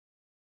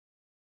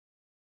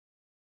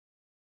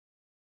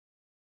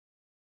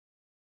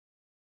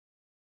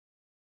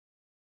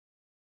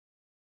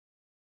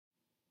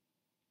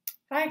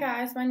Hi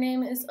guys, my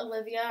name is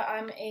Olivia.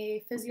 I'm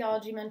a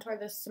physiology mentor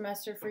this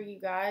semester for you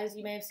guys.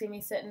 You may have seen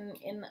me sitting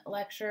in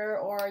lecture,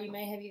 or you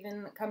may have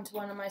even come to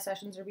one of my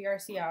sessions or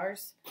BRC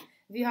hours.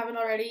 If you haven't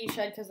already, you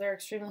should, because they're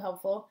extremely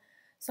helpful.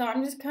 So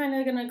I'm just kind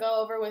of going to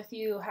go over with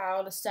you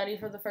how to study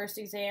for the first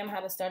exam, how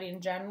to study in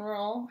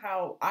general,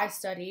 how I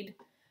studied,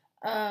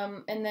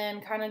 and then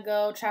kind of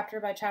go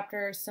chapter by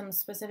chapter, some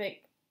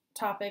specific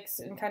topics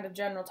and kind of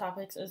general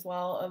topics as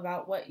well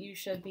about what you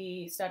should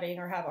be studying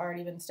or have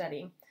already been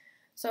studying.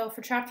 So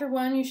for chapter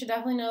 1, you should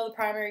definitely know the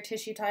primary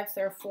tissue types.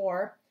 There are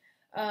 4.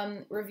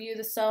 Review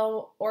the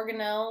cell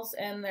organelles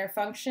and their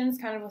functions,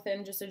 kind of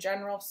within just a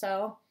general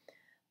cell.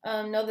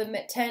 Know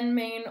the 10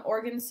 main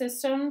organ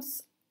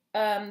systems.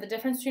 The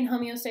difference between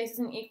homeostasis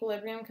and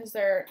equilibrium, because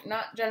they're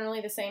not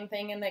generally the same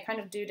thing and they kind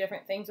of do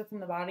different things within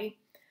the body.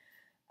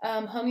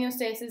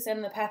 Homeostasis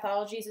and the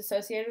pathologies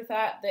associated with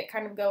that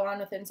kind of go on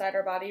with inside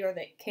our body or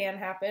that can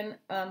happen,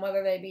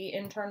 whether they be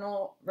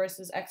internal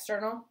versus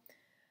external.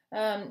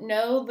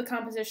 Know the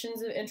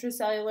compositions of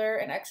intracellular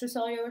and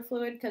extracellular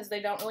fluid, because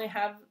they don't really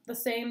have the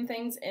same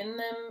things in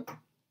them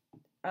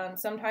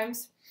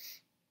sometimes.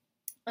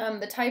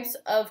 The types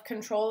of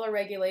control or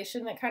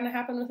regulation that kind of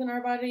happen within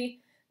our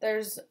body.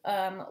 There's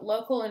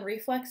local and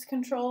reflex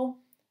control.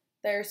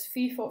 There's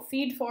feed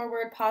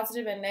forward,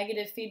 positive and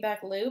negative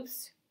feedback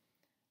loops.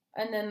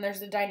 And then there's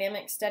the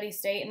dynamic steady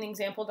state. And the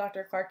example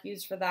Dr. Clark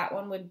used for that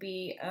one would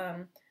be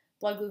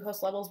blood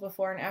glucose levels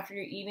before and after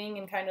you're eating,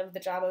 and kind of the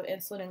job of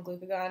insulin and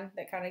glucagon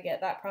that kind of get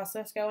that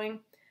process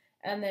going.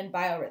 And then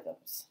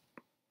biorhythms.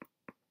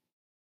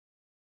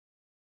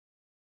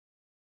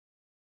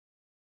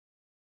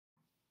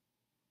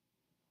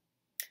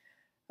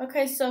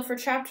 Okay, so for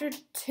chapter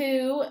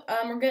 2,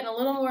 we're getting a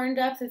little more in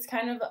depth. It's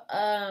kind of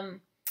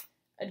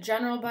a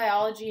general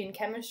biology and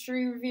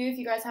chemistry review. If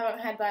you guys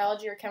haven't had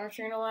biology or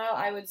chemistry in a while,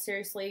 I would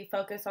seriously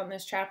focus on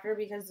this chapter,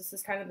 because this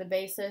is kind of the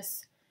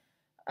basis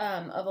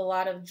of a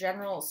lot of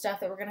general stuff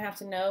that we're going to have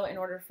to know in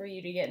order for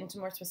you to get into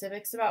more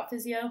specifics about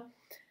physio.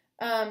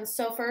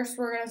 So first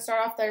we're going to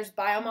start off, there's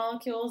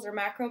biomolecules or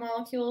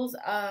macromolecules.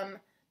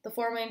 The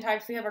 4 main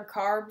types we have are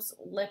carbs,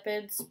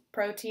 lipids,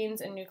 proteins,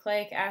 and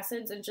nucleic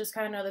acids, and just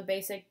kind of know the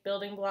basic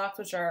building blocks,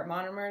 which are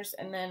monomers,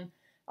 and then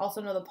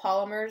also know the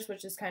polymers,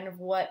 which is kind of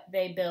what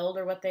they build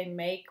or what they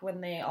make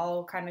when they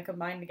all kind of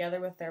combine together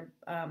with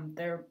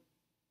their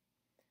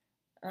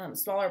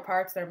smaller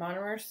parts, their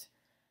monomers.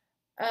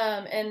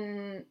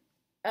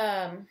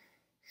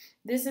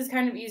 This is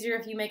kind of easier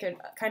if you make a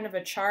kind of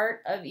a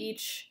chart of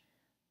each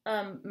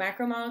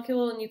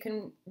macromolecule, and you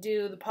can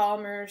do the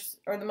polymers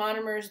or the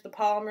monomers, the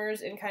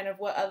polymers, and kind of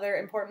what other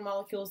important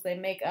molecules they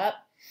make up.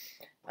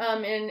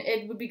 And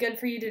it would be good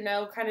for you to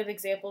know kind of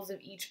examples of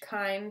each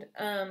kind.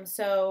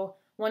 So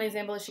one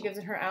example that she gives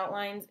in her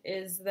outlines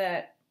is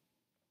that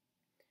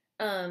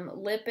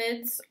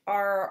lipids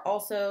are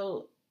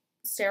also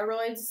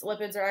steroids.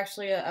 Lipids are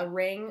actually a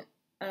ring.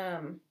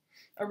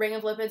 A ring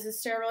of lipids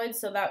is steroids,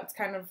 so that's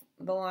kind of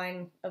the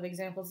line of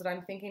examples that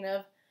I'm thinking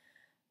of.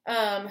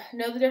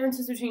 Know the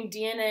differences between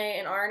DNA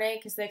and RNA,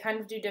 because they kind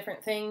of do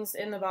different things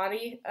in the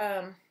body.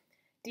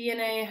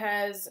 DNA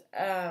has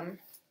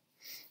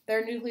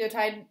their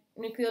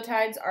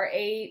nucleotides are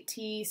A,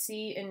 T,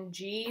 C, and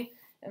G,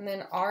 and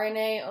then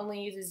RNA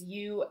only uses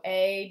U,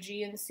 A,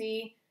 G, and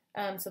C.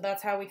 So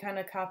that's how we kind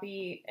of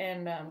copy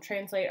and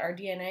translate our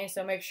DNA,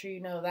 so make sure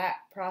you know that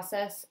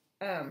process.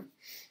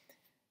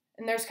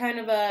 And there's kind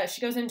of she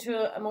goes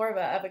into more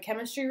of a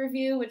chemistry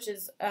review, which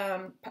is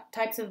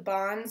types of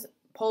bonds.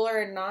 Polar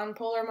and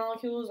non-polar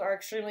molecules are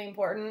extremely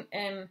important,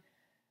 and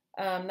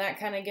that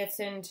kind of gets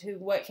into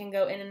what can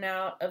go in and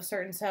out of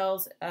certain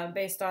cells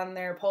based on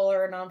their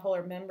polar or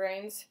non-polar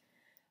membranes.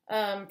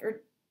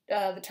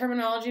 The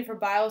terminology for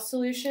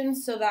biosolutions,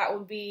 so that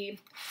would be,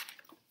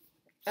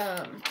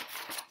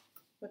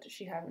 what does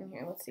she have in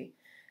here? Let's see.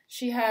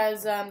 She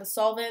has the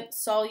solvent,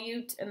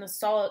 solute, and the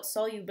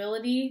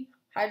solubility,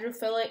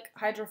 hydrophilic,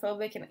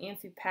 hydrophobic, and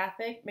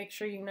amphipathic. Make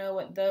sure you know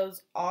what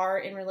those are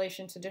in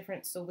relation to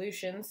different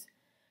solutions,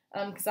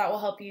 because that will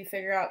help you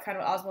figure out kind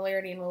of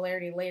osmolarity and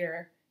molarity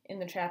later in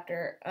the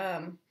chapter.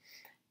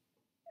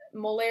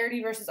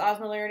 Molarity versus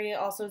osmolarity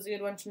also is a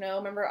good one to know.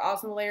 Remember,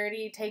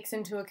 osmolarity takes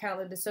into account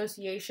the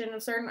dissociation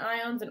of certain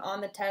ions, and on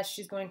the test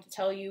she's going to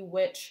tell you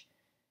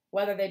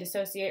whether they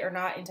dissociate or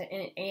not,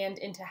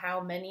 into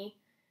how many.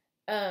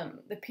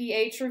 The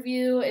pH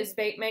review is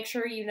make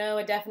sure you know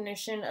a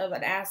definition of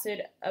an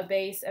acid, a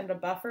base, and a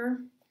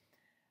buffer.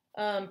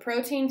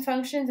 Protein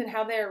functions and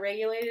how they are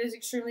regulated is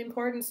extremely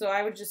important, so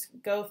I would just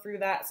go through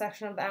that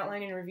section of the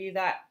outline and review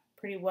that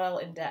pretty well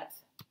in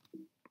depth.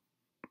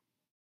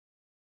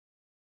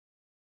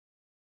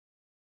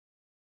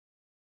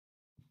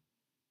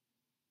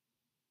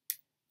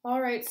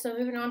 Alright, so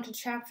moving on to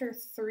chapter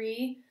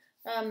 3.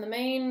 The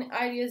main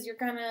ideas you're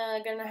kind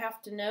of going to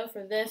have to know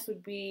for this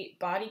would be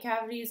body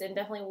cavities and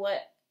definitely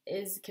what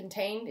is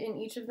contained in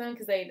each of them,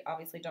 because they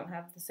obviously don't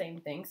have the same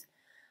things.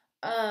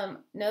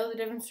 Know the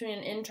difference between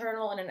an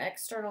internal and an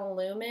external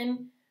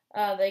lumen.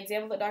 The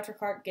example that Dr.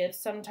 Clark gives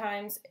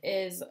sometimes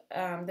is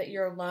that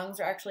your lungs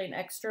are actually an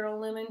external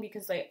lumen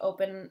because they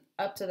open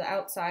up to the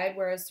outside,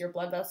 whereas your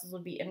blood vessels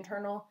would be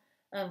internal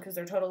because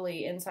they're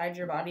totally inside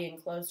your body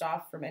and closed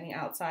off from any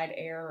outside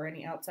air or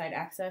any outside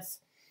access.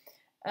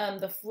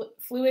 The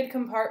fluid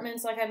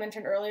compartments, like I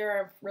mentioned earlier,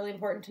 are really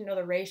important to know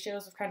the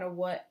ratios of kind of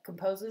what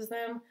composes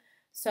them.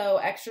 So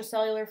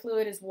extracellular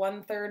fluid is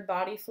 1/3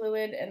 body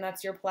fluid, and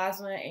that's your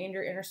plasma and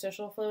your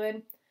interstitial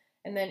fluid.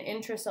 And then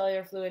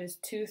intracellular fluid is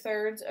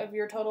 2/3 of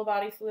your total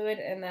body fluid,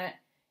 and that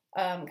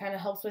kind of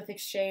helps with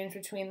exchange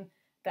between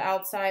the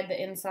outside, the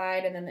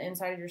inside, and then the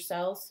inside of your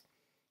cells.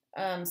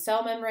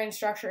 Cell membrane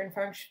structure and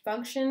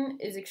function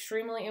is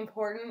extremely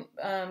important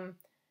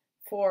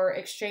for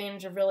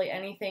exchange of really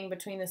anything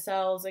between the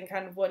cells and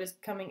kind of what is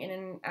coming in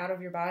and out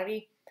of your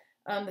body.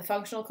 The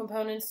functional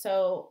components,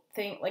 so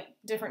think like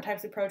different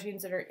types of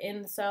proteins that are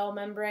in the cell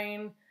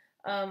membrane,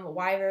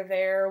 why they're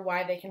there,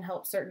 why they can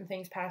help certain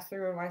things pass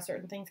through, and why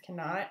certain things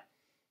cannot.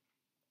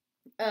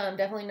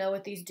 Definitely know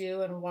what these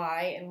do and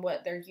why and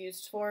what they're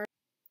used for.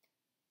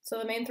 So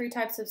the main 3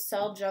 types of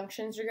cell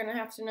junctions you're going to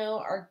have to know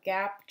are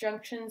gap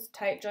junctions,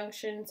 tight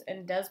junctions,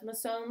 and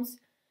desmosomes.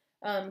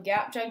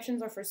 Gap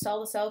junctions are for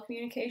cell-to-cell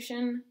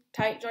communication.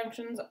 Tight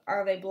junctions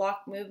are they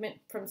block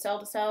movement from cell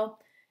to cell.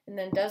 And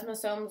then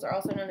desmosomes are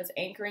also known as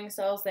anchoring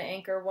cells. They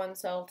anchor one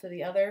cell to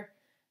the other.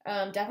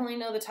 Definitely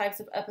know the types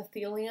of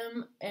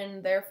epithelium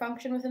and their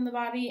function within the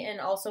body, and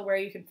also where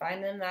you can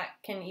find them.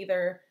 That can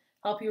either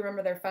help you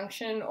remember their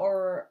function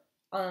or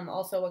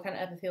also what kind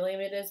of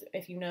epithelium it is.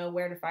 If you know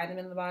where to find them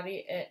in the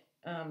body, it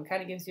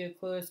kind of gives you a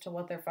clue as to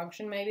what their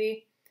function may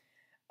be.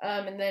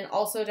 And then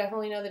also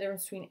definitely know the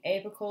difference between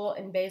apical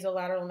and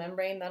basolateral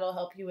membrane. That'll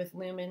help you with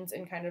lumens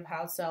and kind of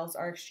how cells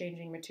are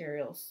exchanging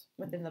materials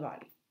within the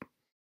body.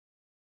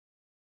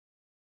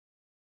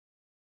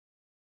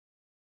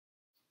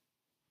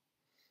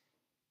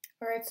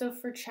 Alright, so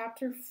for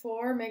chapter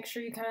 4, make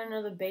sure you kind of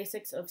know the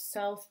basics of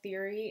cell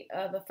theory.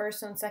 The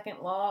first and second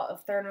law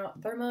of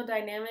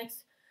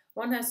thermodynamics.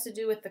 One has to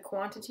do with the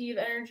quantity of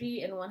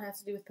energy, and one has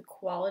to do with the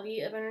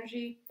quality of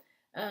energy.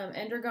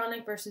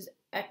 Endergonic versus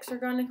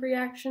exergonic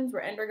reactions,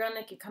 where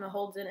endergonic, it kind of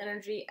holds in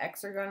energy,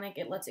 exergonic,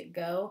 it lets it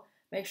go.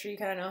 Make sure you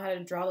kind of know how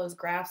to draw those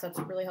graphs. That's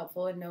really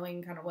helpful in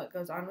knowing kind of what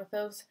goes on with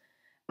those.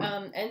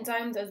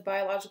 Enzymes as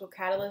biological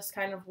catalysts,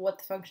 kind of what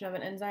the function of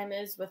an enzyme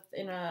is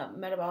within a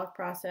metabolic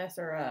process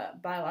or a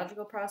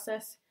biological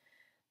process.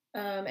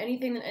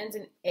 Anything that ends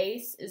in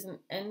ACE is an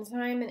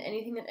enzyme, and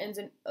anything that ends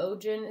in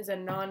ogen is a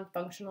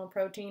non-functional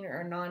protein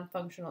or a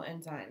non-functional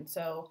enzyme.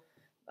 So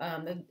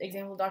the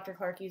example Dr.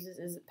 Clark uses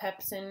is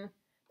pepsin.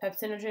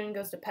 Pepsinogen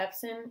goes to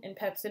pepsin, and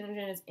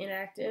pepsinogen is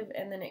inactive,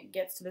 and then it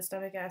gets to the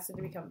stomach acid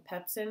to become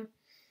pepsin.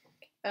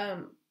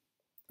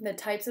 The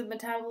types of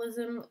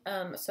metabolism,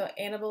 so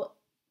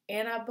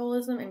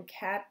anabolism and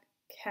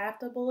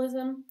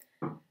catabolism,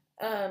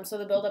 so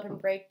the buildup and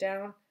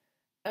breakdown.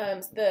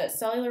 The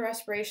cellular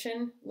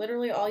respiration,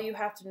 literally all you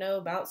have to know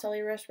about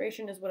cellular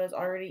respiration is what is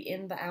already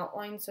in the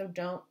outline, so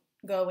don't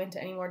go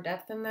into any more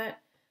depth than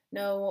that.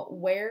 Know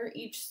where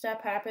each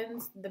step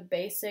happens, the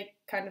basic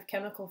kind of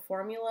chemical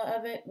formula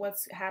of it, what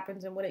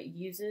happens and what it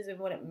uses and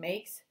what it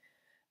makes.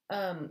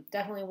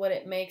 Definitely what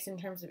it makes in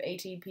terms of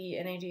ATP,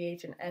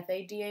 NADH, and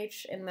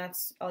FADH, and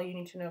that's all you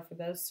need to know for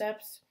those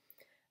steps.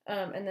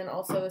 And then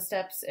also the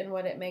steps and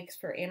what it makes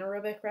for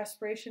anaerobic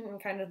respiration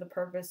and kind of the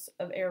purpose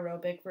of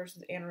aerobic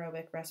versus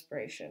anaerobic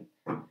respiration.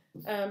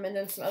 And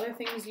then some other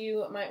things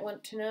you might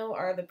want to know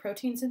are the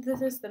protein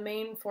synthesis. The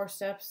main 4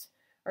 steps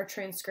are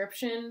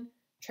transcription,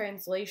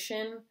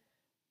 translation,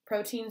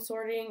 protein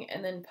sorting,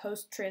 and then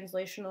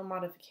post-translational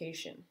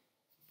modification.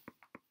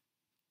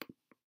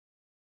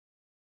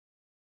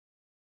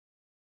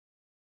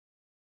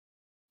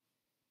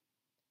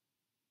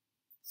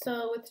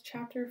 So with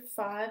chapter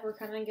 5, we're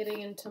kind of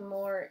getting into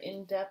more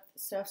in-depth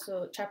stuff.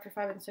 So chapter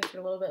 5 and 6 are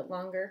a little bit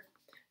longer,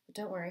 but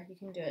don't worry, you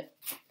can do it.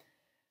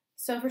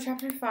 So for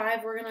chapter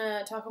 5, we're going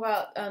to talk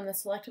about the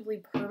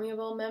selectively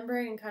permeable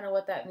membrane and kind of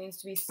what that means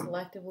to be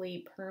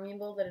selectively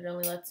permeable, that it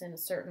only lets in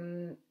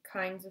certain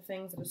kinds of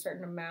things at a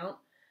certain amount.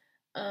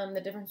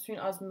 The difference between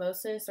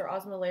osmosis or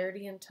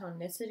osmolarity and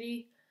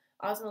tonicity.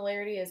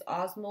 Osmolarity is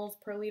osmoles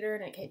per liter,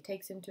 and it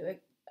takes into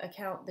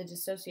account the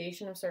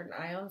dissociation of certain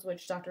ions,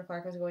 which Dr.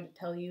 Clark is going to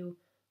tell you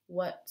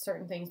what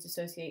certain things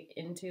dissociate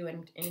into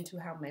and into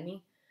how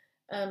many.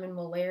 And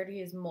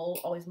molarity is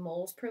always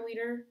moles per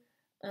liter.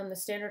 The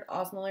standard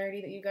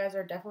osmolarity that you guys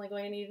are definitely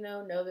going to need to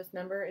know this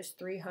number is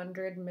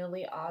 300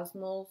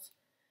 milliosmoles.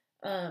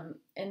 And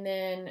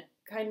then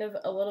kind of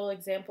a little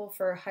example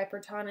for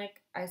hypertonic,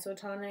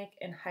 isotonic,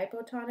 and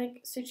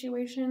hypotonic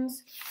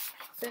situations.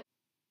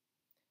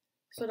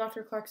 So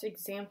Dr. Clark's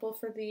example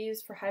for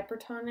these, for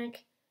hypertonic,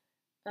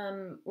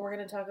 we're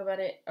going to talk about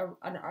it,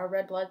 a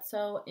red blood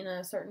cell in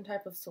a certain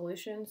type of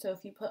solution. So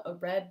if you put a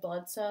red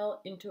blood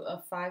cell into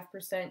a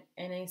 5%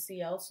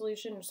 NaCl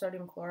solution, or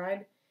sodium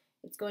chloride,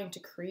 it's going to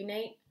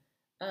crenate,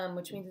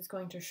 which means it's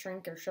going to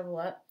shrink or shrivel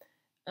up.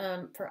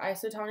 For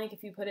isotonic,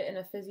 if you put it in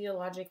a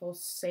physiological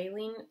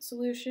saline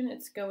solution,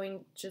 it's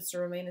going just to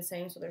remain the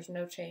same, so there's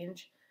no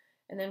change.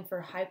 And then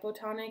for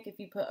hypotonic, if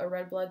you put a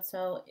red blood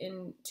cell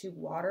into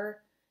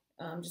water,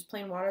 just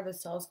plain water, the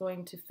cell is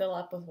going to fill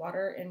up with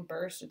water and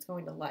burst. It's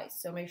going to lyse.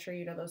 So make sure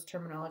you know those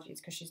terminologies,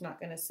 because she's not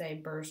going to say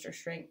burst or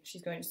shrink.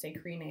 She's going to say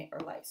crenate or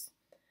lyse.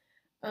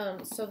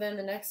 So then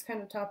the next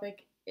kind of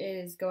topic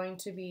is going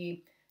to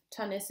be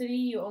tonicity.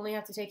 You only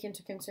have to take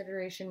into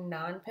consideration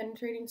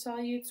non-penetrating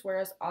solutes,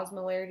 whereas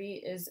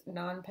osmolarity is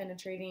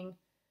non-penetrating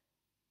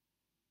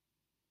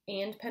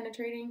and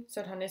penetrating.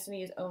 So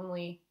tonicity is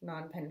only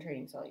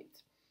non-penetrating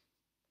solutes.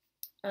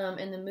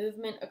 And the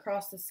movement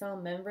across the cell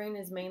membrane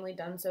is mainly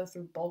done so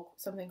through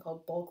something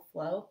called bulk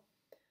flow.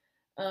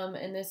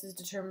 And this is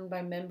determined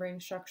by membrane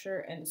structure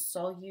and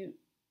solute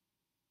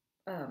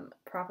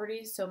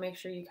properties. So make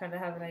sure you kind of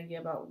have an idea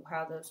about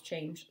how those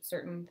change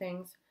certain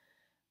things.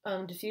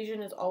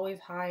 Diffusion is always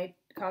high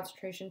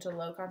concentration to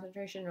low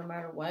concentration no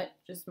matter what.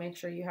 Just make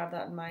sure you have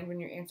that in mind when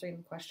you're answering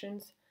the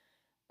questions.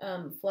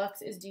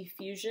 Flux is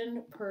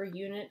diffusion per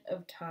unit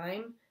of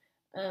time.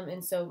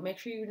 And so make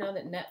sure you know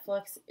that net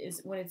flux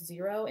is when it's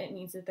 0, it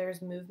means that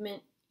there's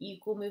movement,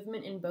 equal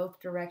movement in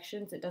both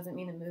directions. It doesn't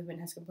mean the movement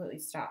has completely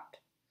stopped.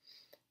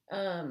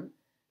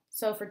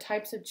 So for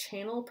types of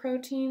channel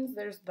proteins,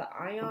 there's the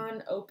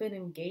ion, open,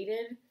 and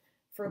gated.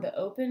 For the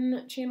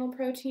open channel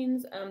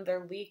proteins,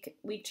 they're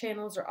leak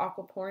channels or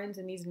aquaporins,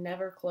 and these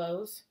never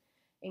close.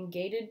 In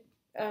gated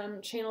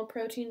channel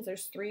proteins,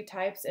 there's 3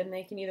 types, and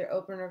they can either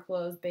open or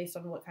close based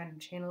on what kind of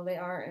channel they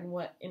are and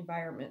what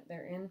environment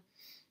they're in.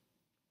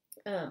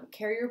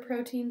 Carrier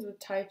proteins with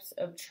types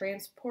of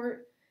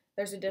transport,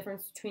 there's a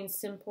difference between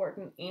symport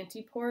and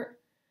antiport.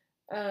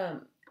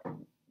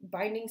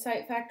 Binding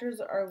site factors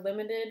are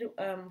limited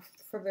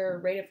for their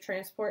rate of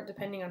transport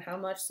depending on how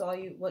much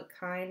solute, what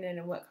kind, and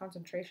in what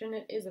concentration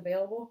it is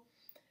available.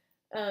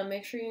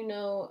 Make sure you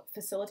know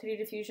facilitated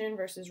diffusion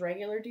versus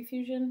regular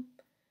diffusion.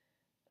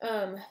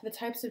 The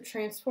types of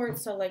transport,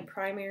 so like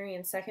primary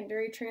and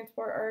secondary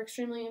transport, are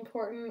extremely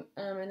important.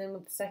 And then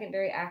with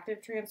secondary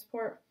active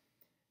transport,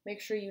 make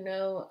sure you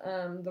know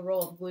the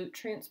role of GLUT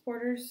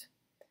transporters,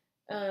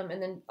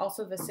 and then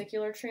also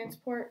vesicular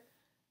transport.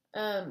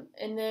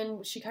 And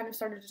then she kind of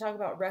started to talk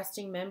about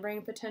resting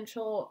membrane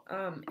potential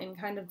and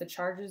kind of the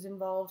charges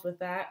involved with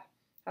that,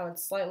 how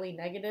it's slightly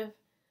negative.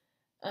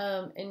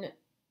 And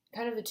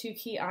kind of the 2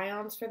 key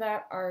ions for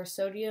that are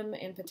sodium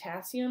and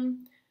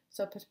potassium.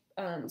 So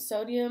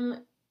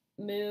sodium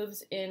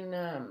moves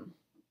in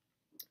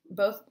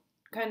both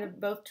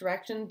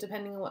directions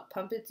depending on what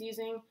pump it's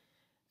using.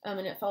 And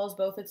it follows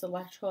both its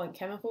electrical and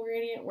chemical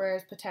gradient,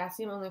 whereas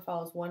potassium only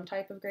follows one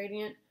type of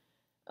gradient.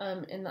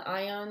 And the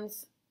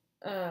ions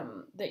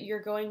that you're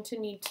going to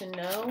need to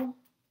know,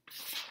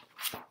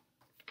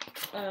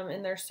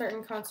 and there are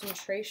certain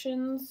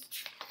concentrations,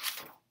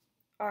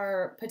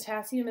 are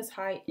potassium is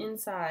high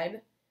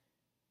inside,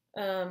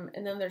 and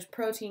then there's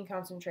protein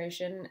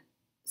concentration,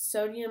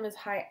 sodium is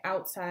high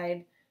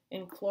outside,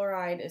 and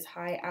chloride is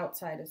high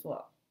outside as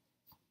well.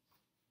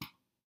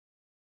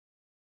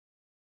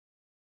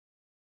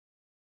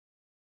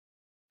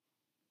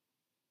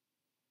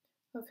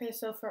 Okay,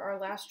 so for our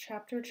last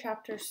chapter,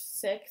 chapter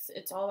 6,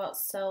 it's all about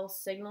cell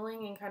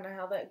signaling and kind of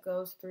how that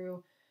goes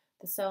through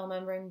the cell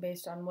membrane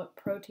based on what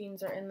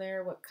proteins are in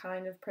there, what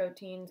kind of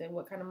proteins, and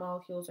what kind of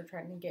molecules are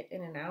trying to get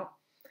in and out,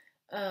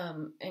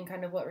 and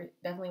kind of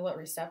definitely what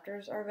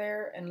receptors are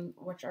there and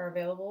which are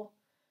available.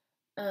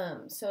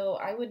 So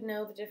I would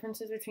know the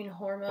differences between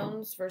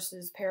hormones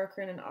versus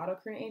paracrine and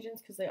autocrine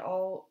agents because they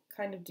all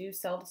kind of do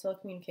cell-to-cell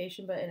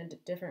communication, but in a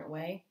different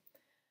way.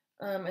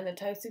 And the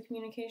types of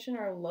communication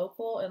are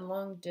local and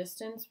long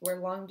distance,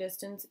 where long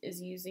distance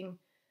is using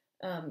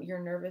your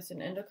nervous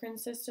and endocrine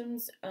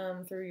systems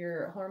through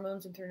your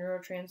hormones and through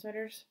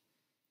neurotransmitters.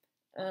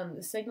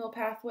 The signal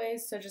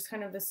pathways, so just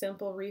kind of the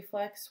simple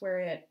reflex where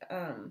it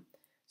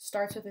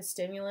starts with a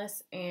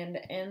stimulus and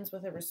ends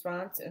with a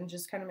response, and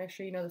just kind of make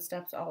sure you know the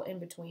steps all in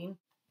between.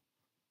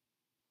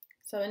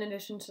 So in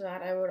addition to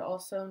that, I would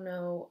also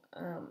know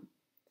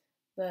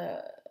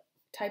the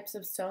types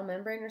of cell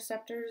membrane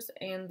receptors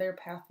and their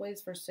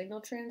pathways for signal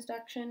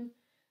transduction.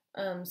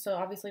 So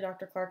obviously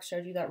Dr. Clark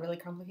showed you that really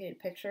complicated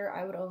picture.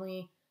 I would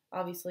only,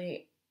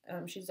 obviously,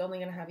 she's only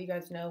going to have you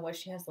guys know what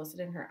she has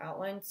listed in her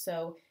outline.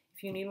 So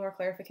if you need more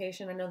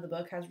clarification, I know the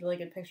book has really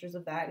good pictures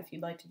of that if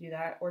you'd like to do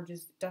that, or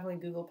just definitely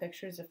Google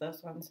pictures if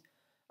those ones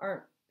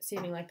aren't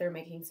seeming like they're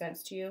making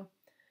sense to you.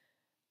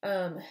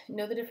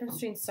 Know the difference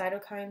between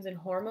cytokines and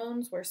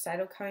hormones, where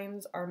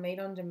cytokines are made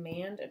on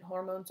demand and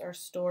hormones are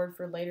stored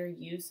for later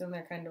use and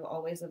they're kind of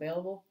always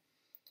available.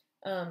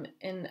 And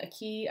a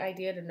key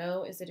idea to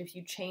know is that if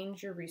you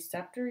change your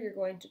receptor, you're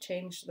going to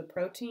change the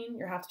protein.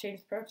 You have to change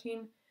the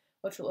protein,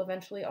 which will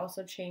eventually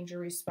also change your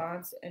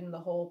response and the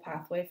whole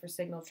pathway for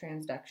signal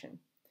transduction.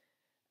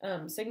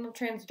 Signal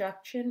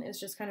transduction is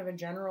just kind of a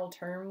general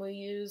term we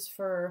use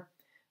for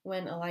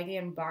when a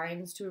ligand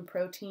binds to a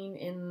protein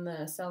in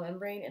the cell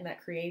membrane, and that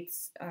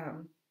creates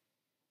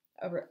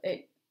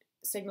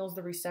signals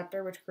the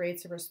receptor, which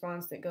creates a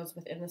response that goes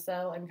within the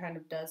cell and kind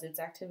of does its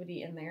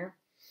activity in there.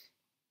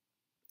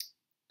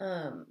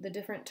 The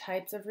different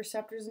types of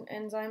receptors and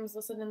enzymes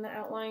listed in the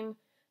outline,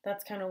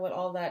 that's kind of what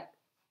all that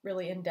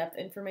really in-depth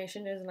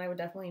information is, and I would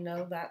definitely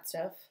know that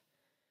stuff.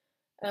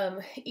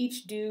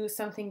 Each do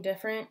something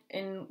different,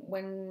 and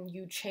when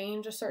you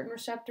change a certain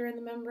receptor in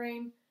the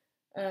membrane,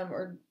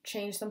 or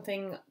change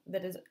something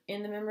that is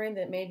in the membrane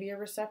that may be a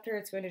receptor,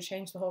 it's going to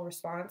change the whole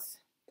response.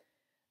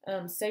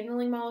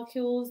 Signaling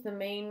molecules, the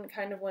main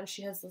kind of ones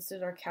she has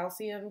listed are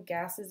calcium,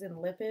 gases, and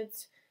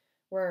lipids,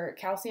 where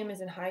calcium is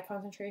in high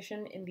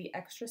concentration in the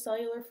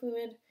extracellular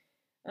fluid.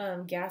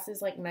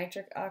 Gases like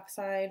nitric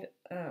oxide,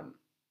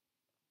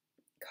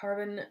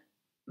 carbon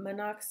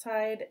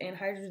monoxide, and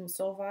hydrogen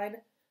sulfide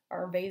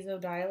are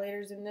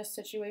vasodilators in this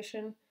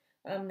situation.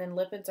 Then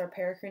lipids are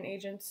paracrine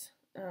agents.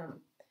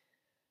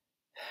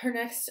 Her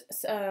next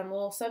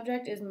little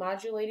subject is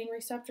modulating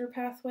receptor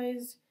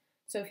pathways.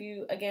 So if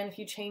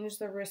you change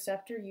the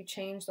receptor, you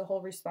change the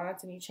whole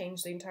response, and you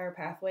change the entire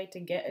pathway to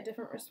get a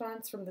different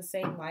response from the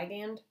same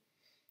ligand.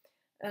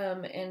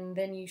 And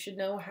then you should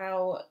know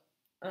how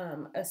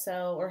a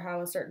cell or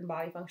how a certain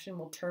body function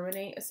will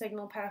terminate a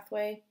signal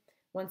pathway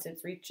once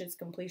it's reached its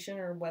completion,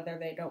 or whether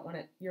they don't want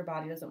it, your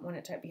body doesn't want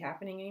it to be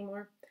happening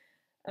anymore.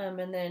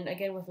 And then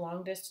again, with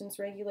long distance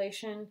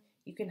regulation,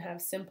 you can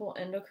have simple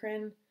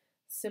endocrine,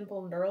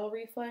 simple neural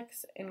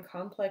reflex, and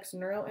complex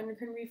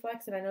neuroendocrine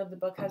reflex. And I know the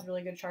book has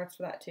really good charts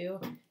for that too.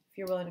 If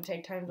you're willing to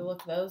take time to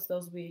look those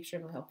will be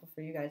extremely helpful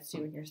for you guys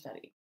too in your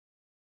study.